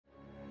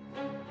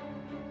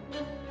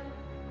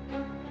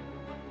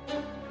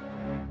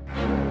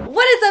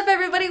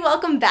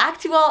welcome back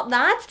to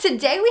Altknots.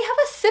 Today we have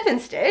a sip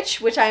and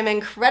stitch, which I'm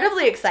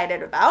incredibly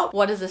excited about.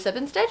 What is a sip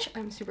and stitch?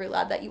 I'm super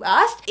glad that you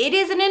asked. It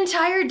is an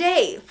entire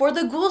day for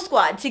the Ghoul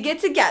Squad to get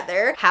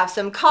together, have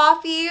some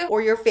coffee or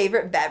your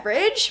favorite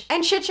beverage,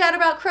 and chit chat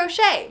about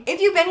crochet.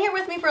 If you've been here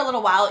with me for a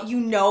little while,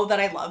 you know that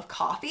I love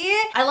coffee.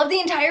 I love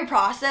the entire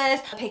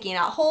process, picking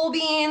out whole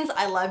beans.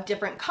 I love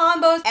different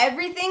combos,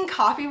 everything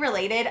coffee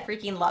related,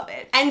 freaking love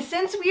it. And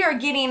since we are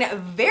getting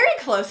very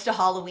close to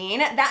Halloween,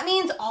 that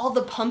means all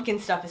the pumpkin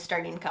stuff is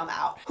starting to come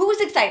out.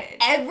 Who's excited?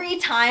 Every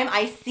time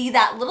I see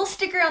that little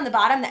sticker on the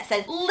bottom that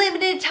says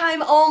limited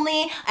time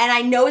only, and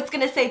I know it's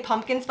gonna say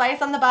pumpkin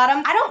spice on the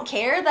bottom, I don't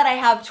care that I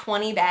have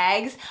 20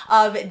 bags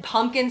of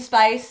pumpkin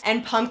spice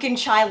and pumpkin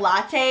chai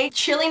latte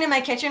chilling in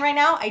my kitchen right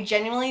now. I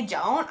genuinely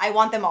don't. I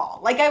want them all.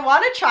 Like, I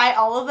want to try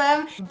all of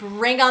them.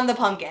 Bring on the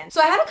pumpkin.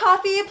 So I had a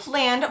coffee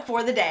planned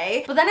for the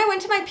day, but then I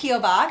went to my P.O.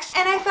 box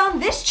and I found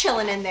this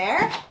chilling in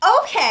there.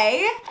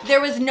 Okay.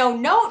 There was no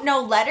note,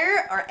 no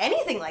letter, or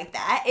anything like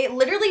that. It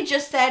literally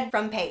just said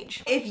from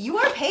Paige. If you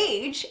are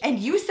Paige and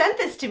you sent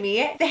this to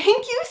me, thank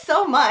you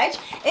so much.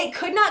 It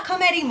could not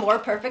come at a more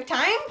perfect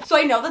time. So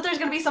I know that there's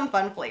gonna be some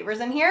fun flavors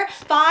in here.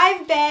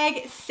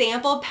 5-bag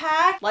sample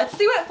pack. Let's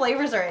see what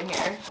flavors are in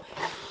here.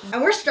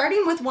 And we're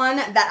starting with one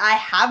that I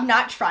have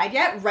not tried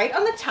yet, right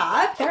on the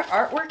top. Their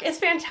artwork is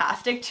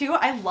fantastic too.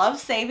 I love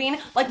saving,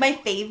 like, my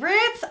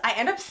favorites. I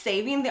end up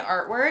saving the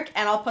artwork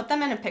and I'll put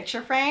them in a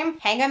picture frame,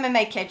 hang them in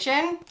my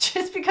kitchen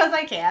just because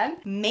I can.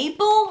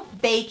 Maple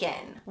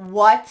bacon.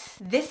 What?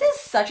 This is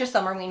such a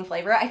summerween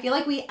flavor. I feel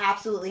like we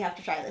absolutely have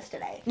to try this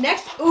today.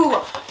 Next,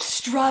 ooh,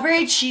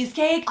 strawberry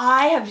cheesecake.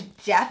 I have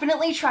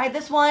definitely tried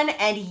this one,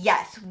 and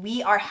yes,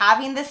 we are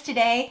having this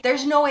today.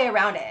 There's no way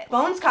around it.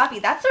 Bones Coffee,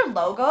 that's their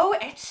logo.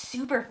 It's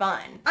super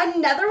fun.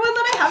 Another one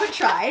that I haven't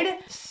tried,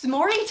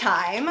 S'more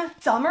Time,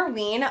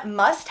 Summerween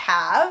must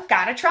have.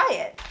 Gotta try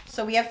it.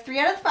 So we have 3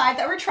 out of 5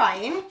 that we're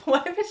trying.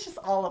 What if it's just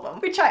all of them?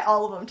 We try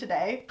all of them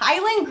today.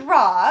 Highland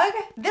Grog.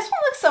 This one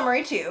looks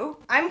summery too.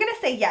 I'm gonna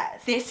say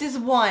yes. This is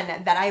one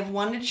that I've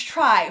wanted to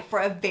try for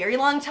a very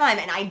long time,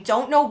 and I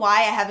don't know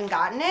why I haven't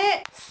gotten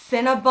it.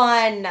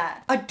 Cinnabon.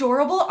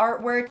 Adorable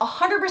artwork,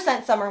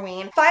 100%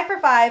 Summerween. 5 for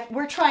 5.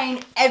 We're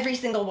trying every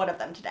single one of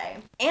them today.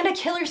 And a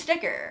killer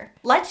sticker.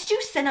 Let's do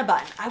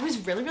Cinnabon. I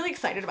was really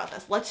excited about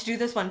this. Let's do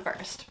this one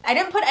first. I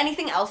didn't put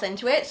anything else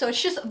into it, so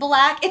it's just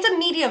black. It's a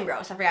medium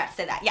roast. I forgot to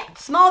say that. Yeah,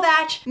 small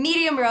batch,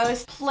 medium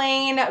roast,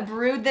 plain,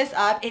 brewed this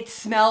up. It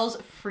smells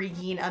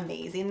freaking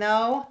amazing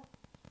though.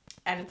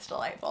 And it's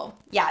delightful.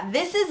 Yeah,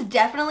 this is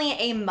definitely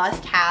a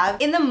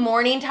must-have. In the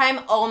morning time,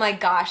 oh my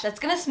gosh, that's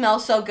gonna smell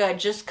so good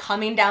just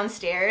coming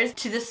downstairs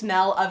to the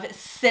smell of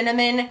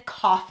cinnamon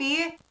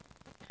coffee.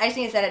 I just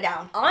need to set it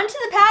down. On to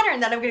the pattern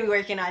that I'm gonna be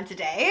working on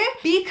today.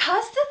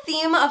 Because the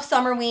theme of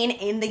Summerween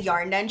in the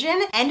Yarn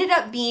Dungeon ended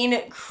up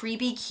being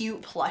creepy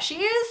cute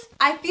plushies,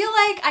 I feel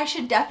like I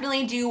should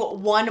definitely do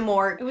one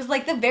more. It was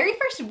like the very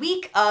first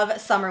week of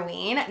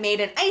Summerween.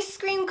 Made an ice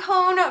cream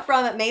cone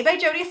from Made by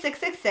Jody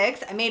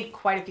 666. I made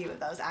quite a few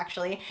of those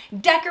actually.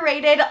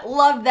 Decorated,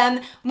 loved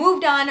them.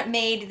 Moved on,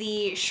 made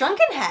the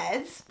shrunken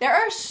heads. There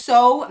are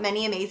so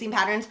many amazing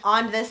patterns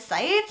on this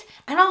site,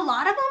 and a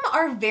lot of them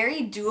are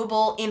very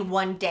doable in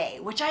one day,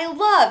 which I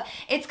love.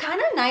 It's kind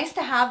of nice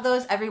to have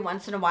those every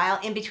once in a while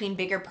in between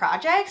bigger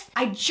projects.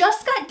 I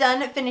just got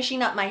done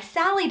finishing up my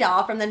Sally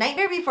doll from The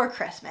Nightmare Before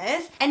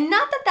Christmas, and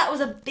not that that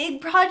was a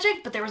big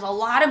project, but there was a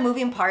lot of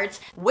moving parts,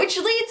 which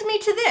leads me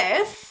to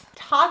this.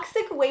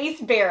 Toxic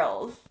waste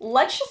barrels.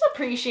 Let's just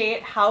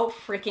appreciate how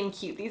freaking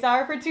cute these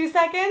are for 2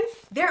 seconds.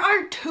 There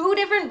are 2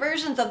 different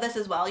versions of this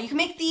as well. You can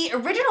make the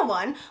original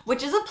one,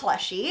 which is a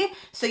plushie.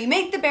 So you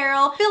make the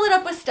barrel, fill it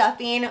up with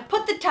stuffing,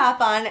 put the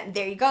top on,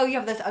 there you go. You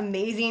have this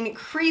amazing,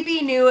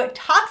 creepy new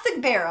toxic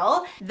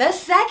barrel. The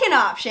second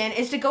option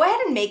is to go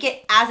ahead and make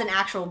it as an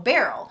actual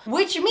barrel,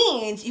 which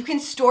means you can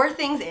store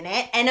things in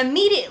it, and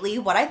immediately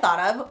what I thought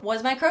of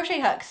was my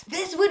crochet hooks.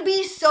 This would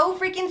be so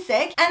freaking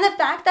sick, and the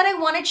fact that I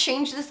want to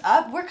change this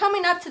up, we're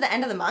coming up to the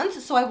end of the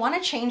month, so I want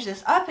to change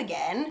this up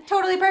again.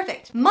 Totally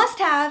perfect. Must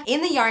have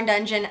in the Yarn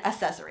Dungeon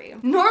accessory.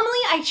 Normally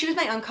I choose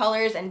my own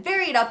colors and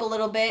vary it up a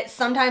little bit.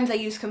 Sometimes I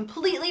use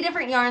completely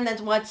different yarn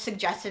than what's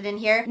suggested in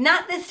here.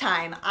 Not this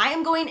time. I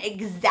am going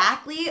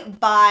exactly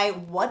by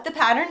what the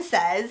pattern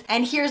says,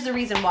 and here's the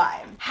reason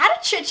why. Had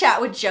a chit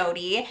chat with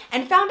Jody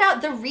and found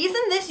out the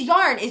reason this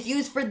yarn is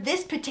used for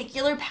this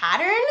particular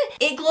pattern,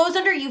 it glows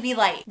under UV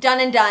light. Done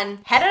and done.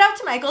 Headed out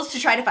to Michael's to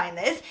try to find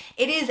this.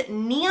 It is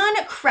Neon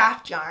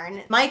Craft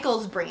Yarn,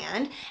 Michael's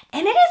brand,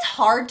 and it is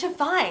hard to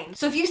find.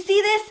 So if you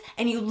see this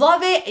and you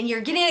love it and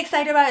you're getting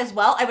excited about it as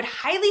well, I would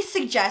highly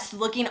suggest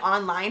looking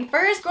online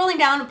first, scrolling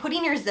down,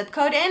 putting your zip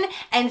code in,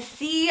 and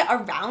see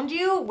around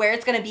you where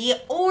it's gonna be,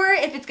 or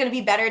if it's gonna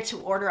be better to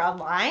order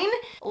online.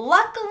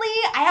 Luckily,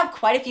 I have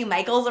quite a few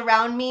Michaels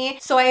around me,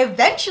 so I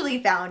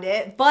eventually found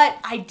it, but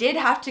I did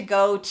have to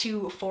go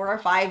to 4 or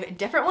 5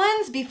 different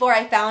ones before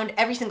I found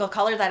every single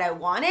color that I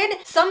wanted.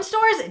 Some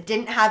stores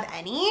didn't have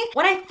any.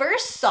 When I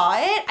first saw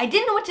it, it. I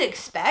didn't know what to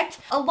expect.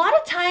 A lot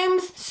of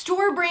times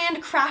store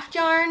brand craft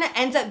yarn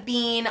ends up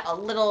being a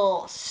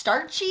little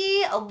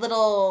starchy, a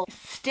little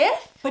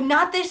stiff, but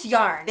not this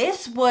yarn.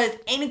 This was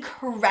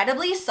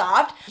incredibly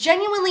soft,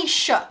 genuinely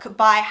shook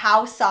by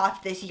how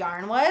soft this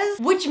yarn was,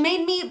 which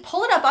made me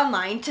pull it up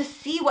online to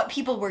see what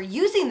people were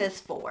using this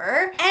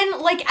for.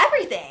 And like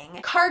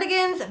everything,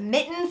 cardigans,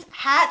 mittens,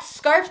 hats,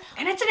 scarves,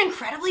 and it's an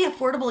incredibly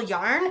affordable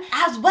yarn,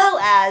 as well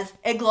as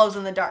it glows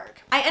in the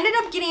dark. I ended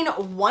up getting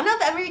one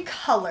of every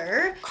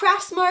color,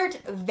 Craft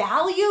Smart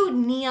Value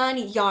Neon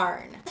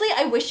Yarn.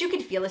 Honestly, I wish you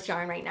could feel this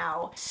yarn right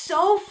now.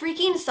 So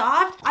freaking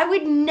soft. I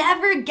would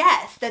never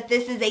guess that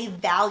this is a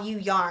value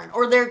yarn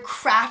or their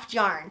craft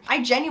yarn.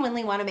 I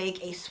genuinely want to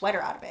make a sweater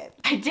out of it.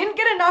 I didn't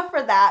get enough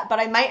for that, but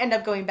I might end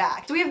up going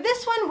back. So we have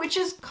this one, which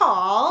is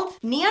called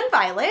Neon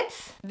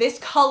Violets. This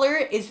color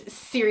is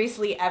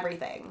seriously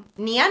everything.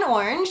 Neon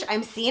Orange,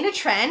 I'm seeing a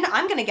trend.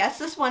 I'm gonna guess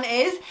this one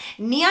is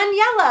Neon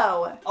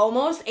Yellow.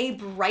 Almost a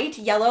bright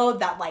yellow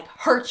that like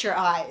hurts your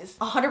eyes.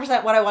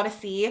 100% what I want to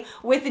see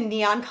with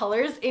neon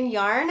colors in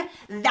yarn.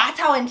 That's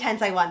how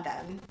intense I want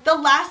them. The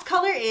last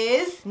color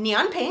is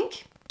Neon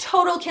Pink.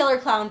 Total Killer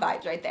Clown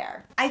vibes right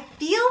there. I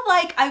feel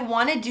like I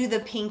want to do the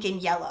pink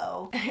and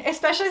yellow,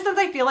 especially since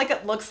I feel like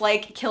it looks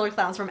like Killer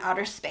Clowns from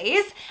outer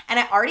space, and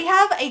I already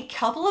have a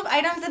couple of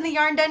items in the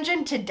yarn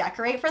dungeon to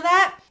decorate for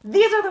that.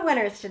 These are the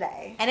winners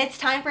today, and it's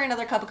time for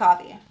another cup of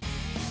coffee.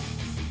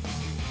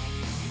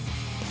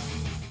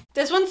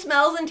 This one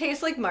smells and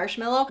tastes like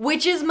marshmallow,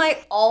 which is my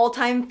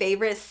all-time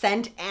favorite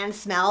scent and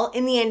smell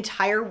in the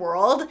entire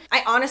world.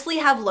 I honestly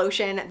have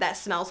lotion that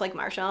smells like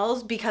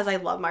marshmallows because I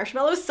love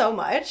marshmallows so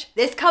much.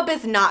 This cup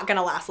is not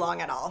gonna last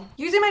long at all.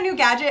 Using my new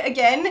gadget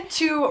again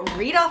to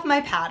read off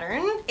my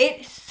pattern,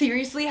 it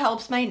seriously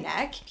helps my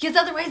neck because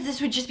otherwise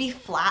this would just be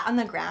flat on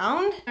the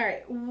ground. All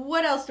right,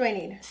 what else do I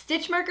need?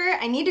 Stitch marker,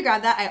 I need to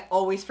grab that. I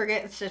always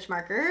forget the stitch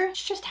marker.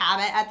 It's just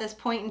habit at this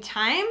point in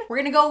time. We're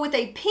gonna go with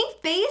a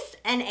pink base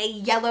and a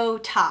yellow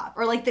top,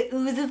 or like the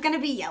ooze is gonna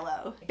be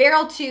yellow.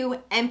 Barrel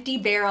 2, empty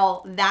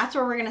barrel, that's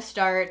where we're gonna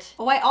start.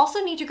 Oh, I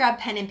also need to grab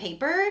pen and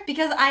paper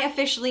because I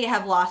officially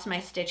have lost my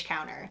stitch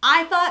counter.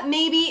 I thought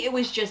maybe it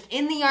was just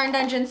in the yarn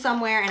dungeon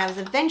somewhere and I was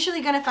eventually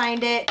gonna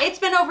find it. It's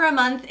been over a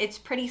month. It's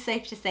pretty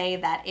safe to say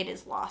that it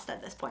is lost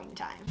at this point in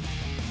time.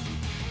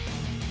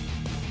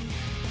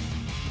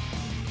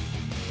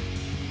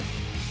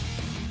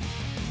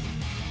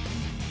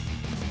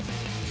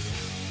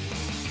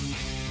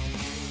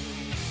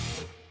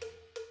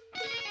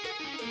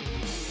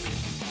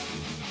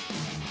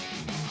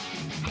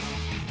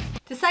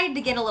 Decided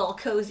to get a little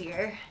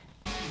cozier.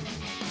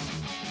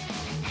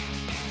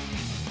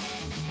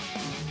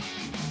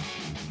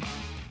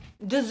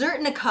 Dessert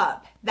in a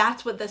cup.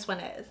 That's what this one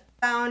is.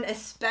 Found,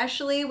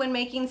 especially when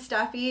making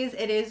stuffies,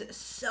 it is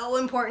so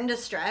important to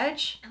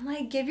stretch. And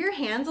like, give your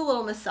hands a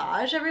little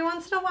massage every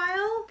once in a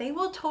while. They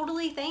will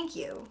totally thank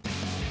you.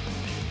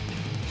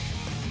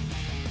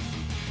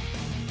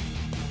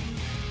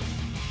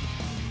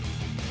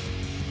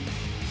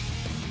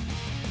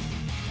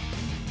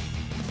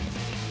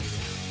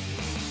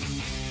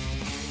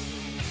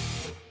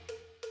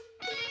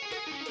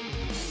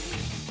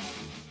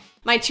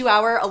 My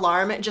 2-hour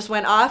alarm just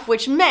went off,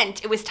 which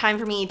meant it was time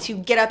for me to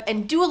get up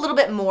and do a little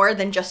bit more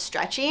than just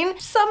stretching.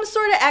 Some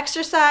sort of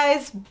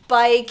exercise,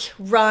 bike,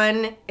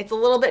 run. It's a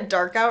little bit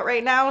dark out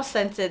right now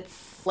since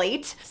it's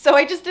late. So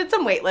I just did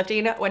some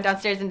weightlifting, went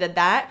downstairs and did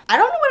that. I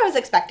don't know what I was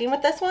expecting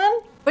with this one,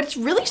 but it's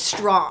really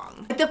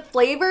strong. The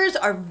flavors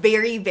are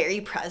very,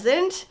 very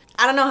present.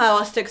 I don't know how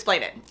else to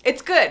explain it.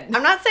 It's good.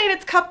 I'm not saying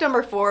it's cup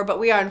number 4, but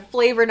we are on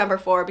flavor number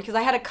 4 because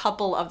I had a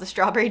couple of the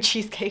strawberry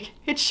cheesecake.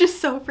 It's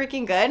just so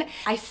freaking good.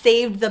 I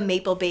saved the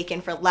maple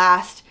bacon for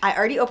last. I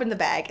already opened the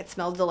bag. It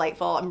smells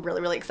delightful. I'm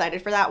really, really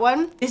excited for that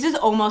one. This is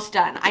almost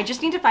done. I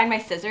just need to find my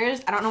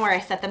scissors. I don't know where I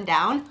set them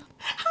down.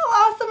 How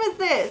awesome is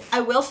this?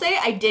 I will say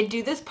I did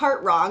do this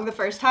part wrong the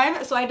first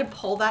time, so I had to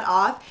pull that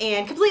off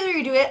and completely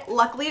redo it.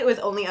 Luckily, it was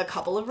only a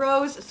couple of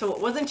rows, so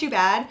it wasn't too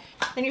bad.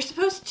 Then you're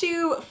supposed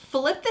to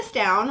flip this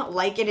down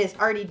like it is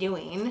already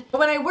doing. But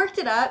when I worked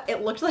it up,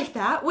 it looked like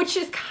that, which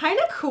is kind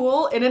of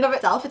cool in and of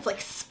itself. It's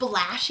like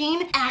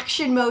splashing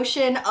action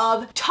motion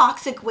of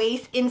toxic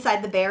waste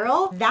inside the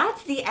barrel.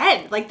 That's the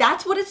end. Like,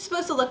 that's what it's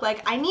supposed to look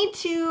like. I need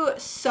to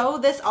sew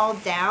this all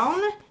down.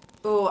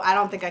 Oh, I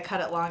don't think I cut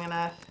it long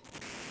enough.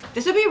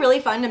 This would be really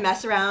fun to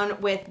mess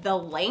around with the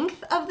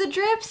length of the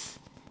drips.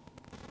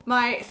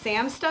 My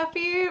Sam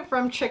stuffy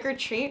from Trick or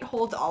Treat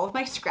holds all of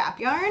my scrap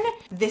yarn.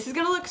 This is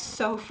gonna look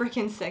so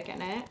freaking sick in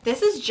it.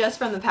 This is just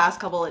from the past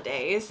couple of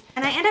days.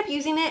 And I end up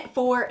using it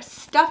for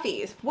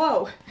stuffies.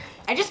 Whoa.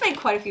 I just made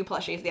quite a few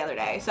plushies the other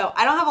day, so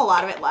I don't have a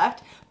lot of it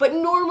left, but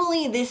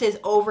normally this is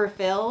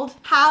overfilled.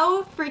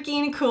 How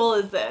freaking cool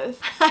is this?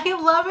 I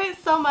love it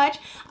so much.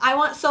 I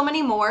want so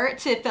many more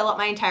to fill up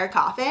my entire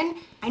coffin.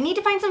 I need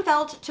to find some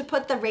felt to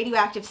put the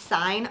radioactive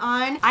sign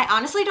on. I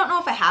honestly don't know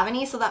if I have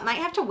any, so that might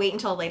have to wait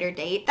until a later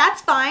date.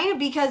 That's fine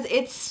because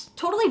it's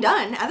totally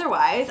done.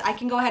 Otherwise, I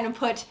can go ahead and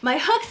put my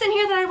hooks in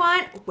here that I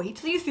want. Wait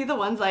till you see the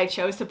ones that I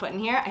chose to put in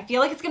here. I feel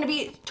like it's gonna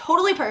be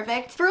totally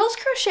perfect. Furls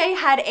Crochet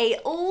had a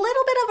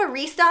little bit of a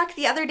restock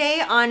the other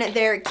day on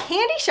their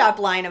candy shop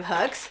line of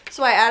hooks.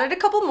 So I added a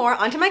couple more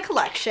onto my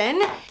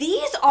collection.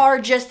 These are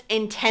just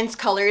intense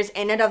colors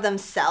in and of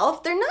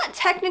themselves. They're not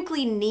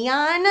technically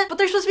neon, but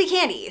they're supposed to be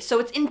candy. So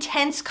it's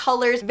intense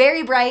colors,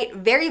 very bright,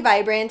 very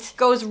vibrant,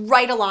 goes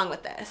right along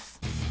with this.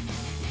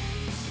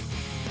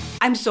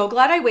 I'm so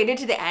glad I waited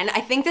to the end.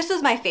 I think this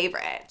is my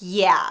favorite.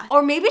 Yeah.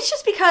 Or maybe it's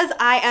just because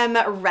I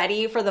am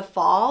ready for the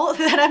fall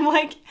that I'm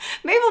like,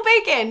 Maple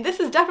Bacon, this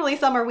is definitely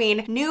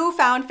Summerween.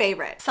 Newfound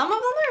favorite. Some of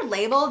them are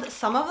labeled,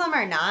 some of them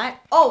are not.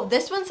 Oh,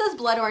 this one says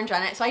blood orange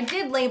on it, so I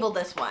did label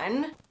this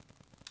one.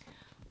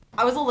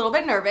 I was a little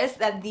bit nervous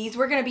that these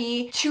were gonna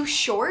be too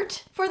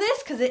short for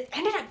this because it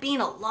ended up being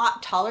a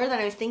lot taller than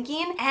I was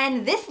thinking.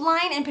 And this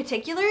line in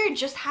particular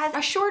just has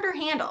a shorter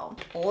handle.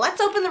 Let's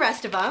open the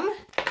rest of them.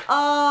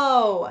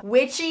 Oh,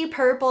 witchy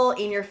purple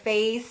in your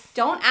face.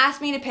 Don't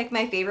ask me to pick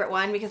my favorite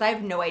one because I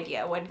have no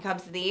idea when it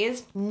comes to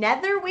these.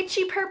 Nether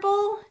witchy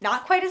purple,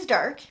 not quite as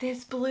dark.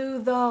 This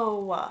blue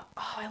though, oh,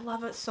 I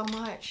love it so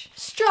much.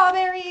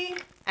 Strawberry.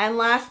 And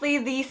lastly,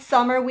 the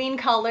Summerween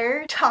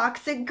color,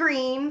 Toxic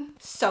Green.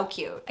 So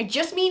cute. I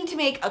just need to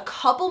make a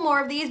couple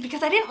more of these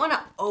because I didn't want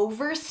to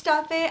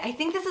overstuff it. I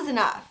think this is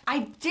enough. I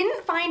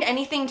didn't find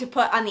anything to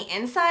put on the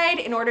inside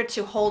in order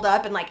to hold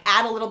up and like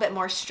add a little bit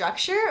more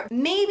structure.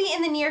 Maybe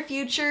in the near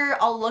future,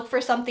 I'll look for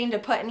something to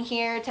put in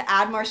here to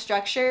add more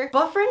structure.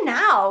 But for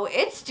now,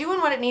 it's doing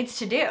what it needs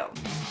to do.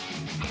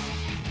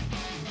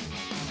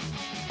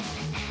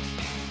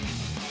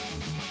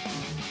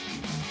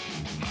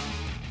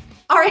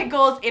 All right,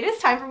 ghouls, it is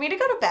time for me to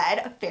go to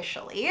bed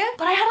officially,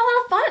 but I had a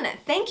lot of fun.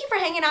 Thank you for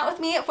hanging out with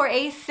me for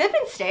a sip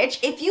and stitch.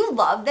 If you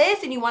love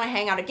this and you want to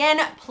hang out again,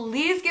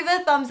 please give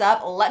it a thumbs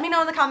up. Let me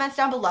know in the comments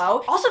down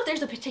below. Also, if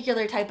there's a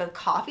particular type of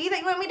coffee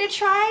that you want me to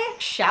try,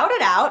 shout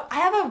it out. I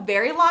have a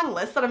very long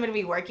list that I'm going to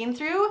be working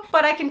through,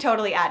 but I can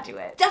totally add to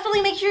it.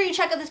 Definitely make sure you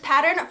check out this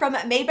pattern from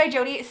Made by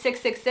Jody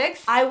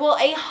 666. I will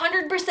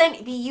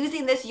 100% be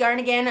using this yarn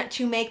again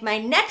to make my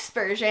next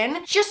version,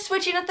 just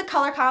switching up the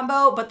color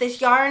combo, but this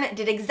yarn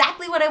did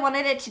exactly what I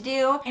wanted it to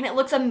do, and it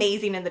looks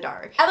amazing in the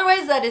dark.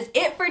 Otherwise, that is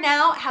it for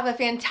now. Have a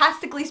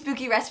fantastically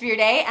spooky rest of your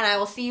day, and I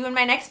will see you in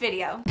my next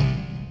video.